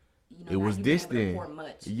mean, it was distant.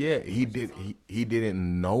 Much. Yeah, he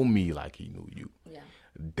didn't know me like he knew you. Yeah.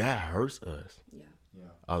 That hurts us. Yeah.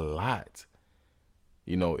 A lot.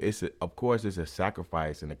 Of course it's a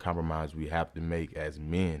sacrifice and a compromise we have to make as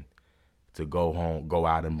men to go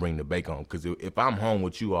out and bring the bacon home. Because if I'm home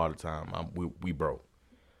with you all the time, we broke.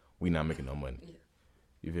 We not making no money. Yeah.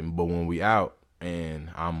 You feel me? But when we out and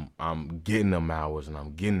I'm getting them hours and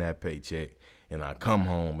I'm getting that paycheck, and I come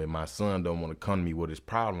home and my son don't want to come to me with his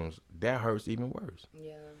problems, that hurts even worse.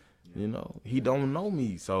 Yeah. He don't know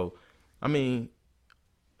me. So, I mean,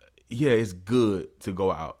 yeah, it's good to go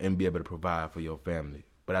out and be able to provide for your family.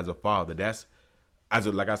 But as a father,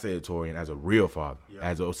 like I said, Torian, as a real father,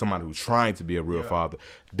 as somebody who's trying to be a real father,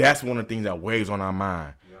 that's one of the things that weighs on our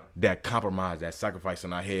mind, that compromise, that sacrifice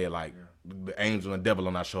in our head, like the angel and the devil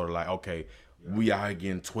on our shoulder, like, okay, we out here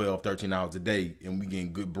getting 12, 13 hours a day, and we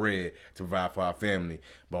getting good bread to provide for our family.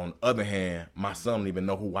 But on the other hand, my son don't even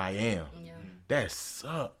know who I am. Yeah. That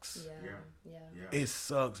sucks. Yeah. It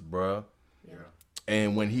sucks, bruh. Yeah.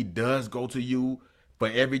 And when he does go to you for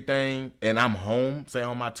everything, and I'm home, say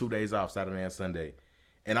on my 2 days off, Saturday and Sunday,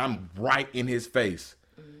 and I'm right in his face,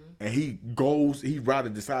 and he'd rather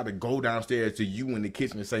decide to go downstairs to you in the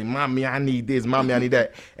kitchen and say, Mommy, I need this, Mommy, I need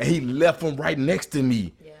that. And he left him right next to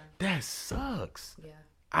me. Yeah. That sucks. Yeah.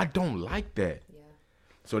 I don't like that. Yeah.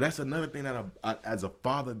 So that's another thing that as a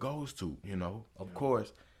father goes to, Of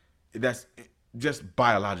course, that's just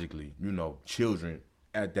biologically, children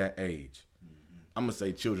at that age. I'm going to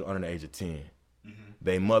say children under the age of 10.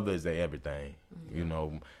 Their mother is their everything.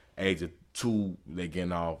 Age of 2, they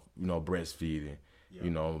getting off, breastfeeding.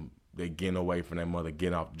 They getting away from their mother,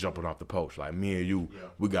 jumping off the porch. Like me and you,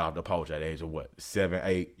 we got off the porch at the age of what, 7,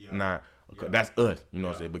 8, 9. Okay, that's us, what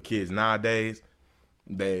I'm saying. But kids nowadays,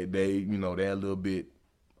 they they're a little bit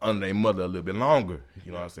under their mother a little bit longer.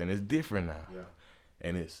 You know what I'm saying? It's different now. Yeah.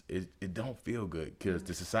 And it don't feel good because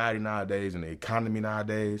the society nowadays and the economy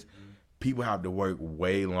nowadays, people have to work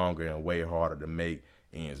way longer and way harder to make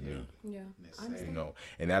ends meet. Yeah.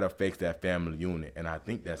 And that affects that family unit. And I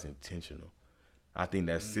think that's intentional. I think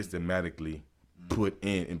that's systematically put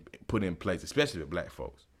in place, especially with black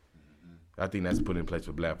folks. I think that's put in place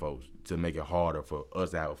for black folks to make it harder for us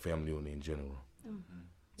to have a family unit in general.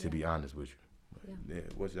 To be honest with you. Yeah.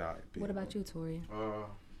 What's y'all opinion? What about you, Torian?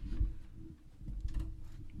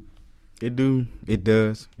 It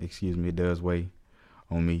does weigh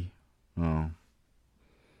on me.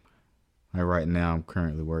 Like right now, I'm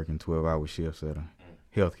currently working 12-hour shifts at a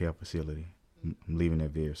healthcare facility. I'm leaving that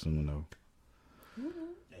very soon, though.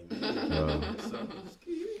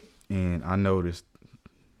 And I noticed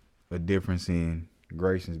a difference in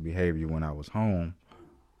Grayson's behavior when I was home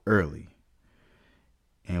early.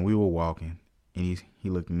 And we were walking, and he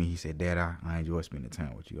looked at me. He said, Dad, I enjoy spending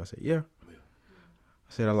time with you. I said, yeah. I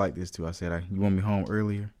said, I like this too. I said, you want me home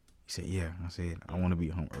earlier? He said, yeah. I said, I want to be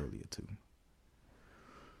home earlier too.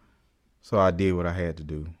 So I did what I had to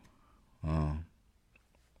do.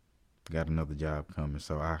 Got another job coming,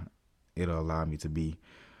 so it'll allow me to be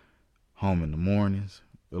home in the mornings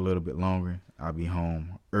a little bit longer. I'll be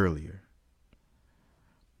home earlier.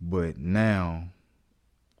 But now,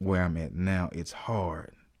 where I'm at now, it's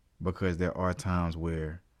hard because there are times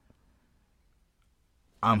where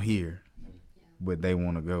I'm here, but they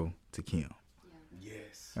want to go to Kim.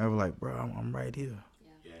 Yes. I was like, bro, I'm right here.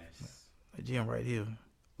 Yes. G, I'm right here.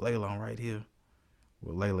 Layla, I'm right here.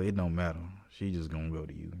 Well, Layla, it don't matter. She just gonna go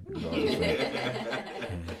to you.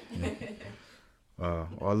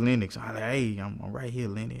 Or Lennox, I'm like, hey, I'm right here,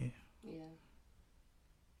 Lenny. Yeah.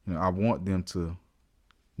 You know, I want them to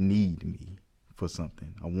need me for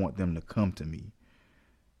something. I want them to come to me.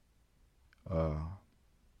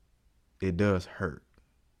 It does hurt.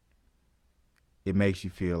 It makes you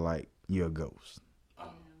feel like you're a ghost.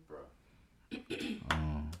 Bro.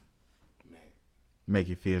 Make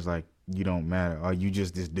it feels like you don't matter, or you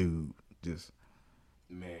just this dude. Just,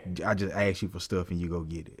 man. I just ask you for stuff and you go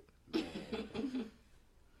get it.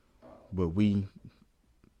 But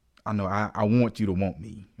I know I want you to want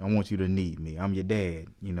me. I want you to need me. I'm your dad.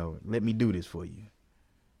 You know, let me do this for you.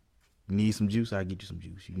 You need some juice, I'll get you some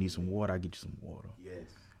juice. You need some water, I'll get you some water. Yes.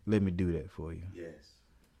 Let me do that for you. Yes.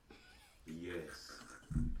 Yes.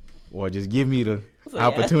 Or just give me the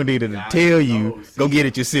opportunity to tell you, go get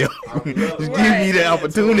it yourself. Just give me the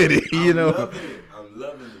opportunity, you know. I'm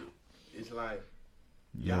loving it. It's like,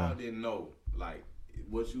 y'all didn't know, like,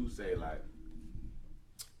 what you say, like,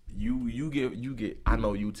 you get. I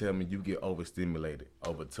know you tell me you get overstimulated,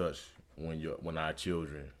 overtouched when our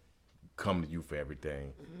children come to you for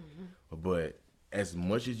everything. Mm-hmm. But as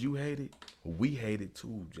much as you hate it, we hate it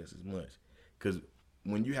too, just as much. Because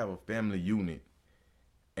when you have a family unit,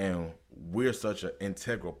 and we're such an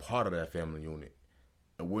integral part of that family unit,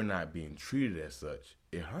 and we're not being treated as such,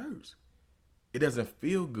 it hurts. It doesn't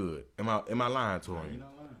feel good. Am I lying, Torian?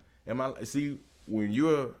 You're not lying. See,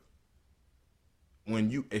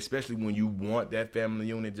 especially when you want that family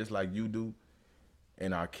unit just like you do,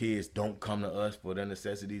 and our kids don't come to us for their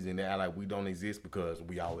necessities, and they act like we don't exist because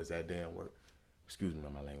we always at damn work. Excuse me,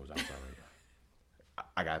 my language. I'm sorry.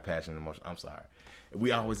 I got passion and emotion. I'm sorry.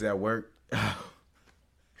 We always at work.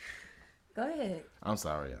 Go ahead. I'm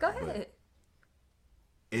sorry. Y'all, Go ahead.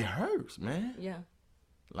 It hurts, man. Yeah.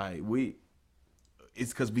 Like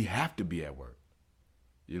it's because we have to be at work.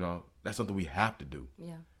 You know, that's something we have to do.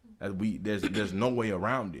 Yeah. There's no way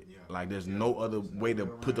around it. Like there's no other way to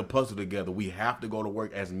put the puzzle together. We have to go to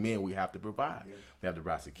work as men. We have to provide. We have to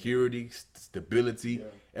provide security, stability,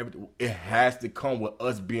 everything. It has to come with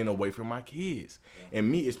us being away from my kids. And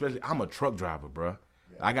me, especially, I'm a truck driver, bro.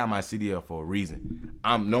 I got my CDL for a reason.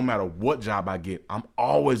 No matter what job I get, I'm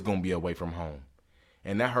always gonna be away from home,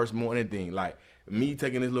 and that hurts more than anything. Like me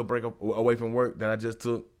taking this little break away from work that I just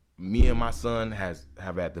took. Me and my son have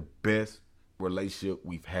had the best relationship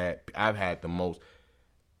we've had. I've had the most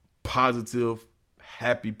positive,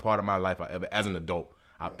 happy part of my life as an adult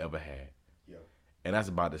I've ever had. Yeah. And that's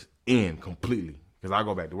about to end completely because I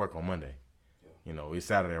go back to work on Monday. Yeah. You know, it's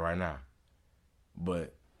Saturday right now,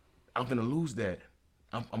 but I'm gonna lose that.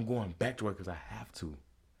 I'm going back to work because I have to.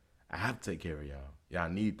 I have to take care of y'all. Y'all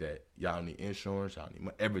need that. Y'all need insurance. Y'all need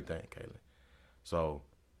everything, Kaylen. So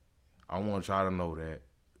I want y'all to know that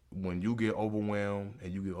when you get overwhelmed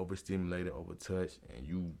and you get overstimulated, overtouched, and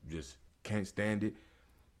you just can't stand it,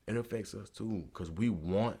 it affects us too because we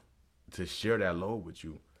want to share that load with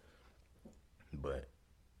you. But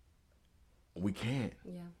we can't.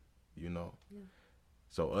 Yeah. You know? Yeah.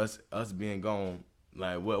 So us being gone,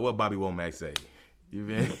 like what Bobby Womack say? You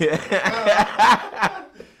feel me?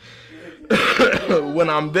 When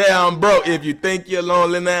I'm there, I'm broke. If you think you're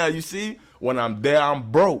lonely now, you see? When I'm there, I'm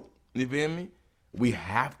broke. You feel me? We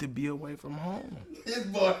have to be away from home. This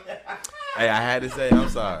boy. Hey, I had to say, I'm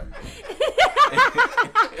sorry.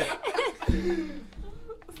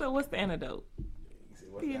 So what's the antidote?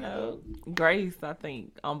 You know, grace, I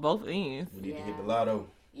think, on both ends. We need to hit the lotto.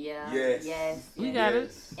 Yeah. Yes. We got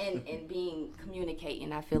it. And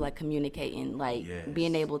communicating. I feel like communicating, like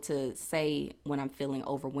being able to say when I'm feeling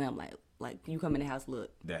overwhelmed, like you come in the house, look.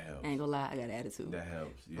 That helps. I ain't gonna lie, I got an attitude. That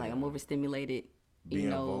helps. Yeah. Like I'm overstimulated.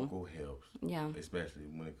 Being vocal helps. Yeah. Especially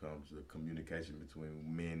when it comes to communication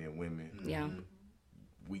between men and women. Yeah.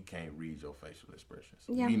 We can't read your facial expressions.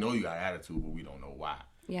 Yeah. We know you got attitude, but we don't know why.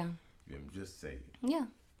 Yeah. You know, just say it. Yeah.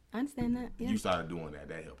 I understand that. Yeah. You started doing that.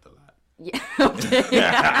 That helped a lot.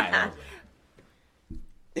 Yeah.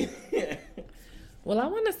 Well, I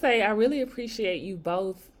want to say I really appreciate you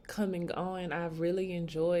both coming on. I've really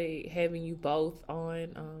enjoyed having you both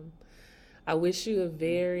on. I wish you a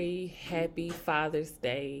very happy Father's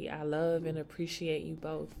Day. I love and appreciate you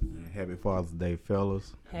both. Happy Father's Day,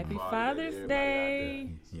 fellas. Happy Father's Day.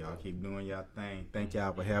 Y'all keep doing y'all thing. Thank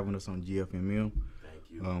y'all for having us on GFMM. Thank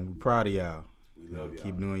you. We're proud of y'all. We love y'all.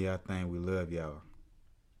 Keep doing y'all thing. We love y'all.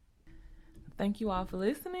 Thank you all for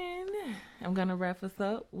listening. I'm going to wrap us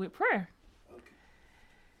up with prayer. Okay.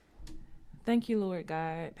 Thank you, Lord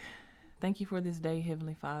God. Thank you for this day,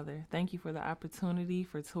 Heavenly Father. Thank you for the opportunity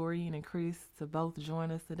for Torian and Kris to both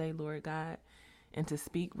join us today, Lord God, and to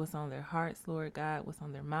speak what's on their hearts, Lord God, what's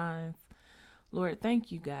on their minds. Lord,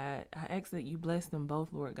 thank you, God. I ask that you bless them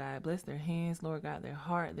both, Lord God. Bless their hands, Lord God, their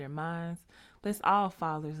heart, their minds. Bless all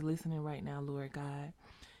fathers listening right now, Lord God.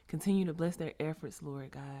 Continue to bless their efforts,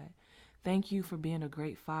 Lord God. Thank you for being a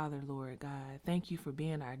great father, Lord God. Thank you for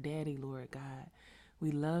being our daddy, Lord God.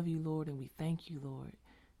 We love you, Lord, and we thank you, Lord.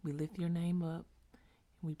 We lift your name up.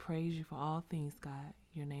 We praise you for all things, God.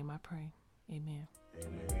 In your name I pray. Amen.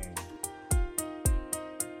 Amen.